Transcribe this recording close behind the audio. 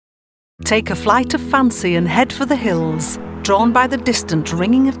Take a flight of fancy and head for the hills, drawn by the distant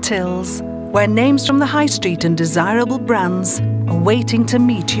ringing of tills, where names from the high street and desirable brands are waiting to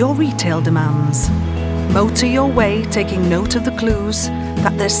meet your retail demands. Motor your way, taking note of the clues,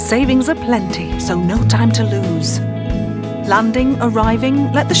 that there's savings aplenty, so no time to lose. Landing,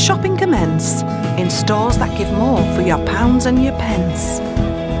 arriving, let the shopping commence, in stores that give more for your pounds and your pence.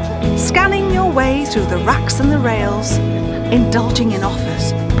 Scanning your way through the racks and the rails, indulging in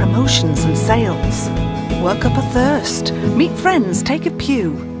offers, promotions and sales. Work up a thirst, meet friends, take a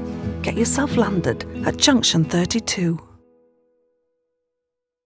pew. Get yourself landed at Junction 32.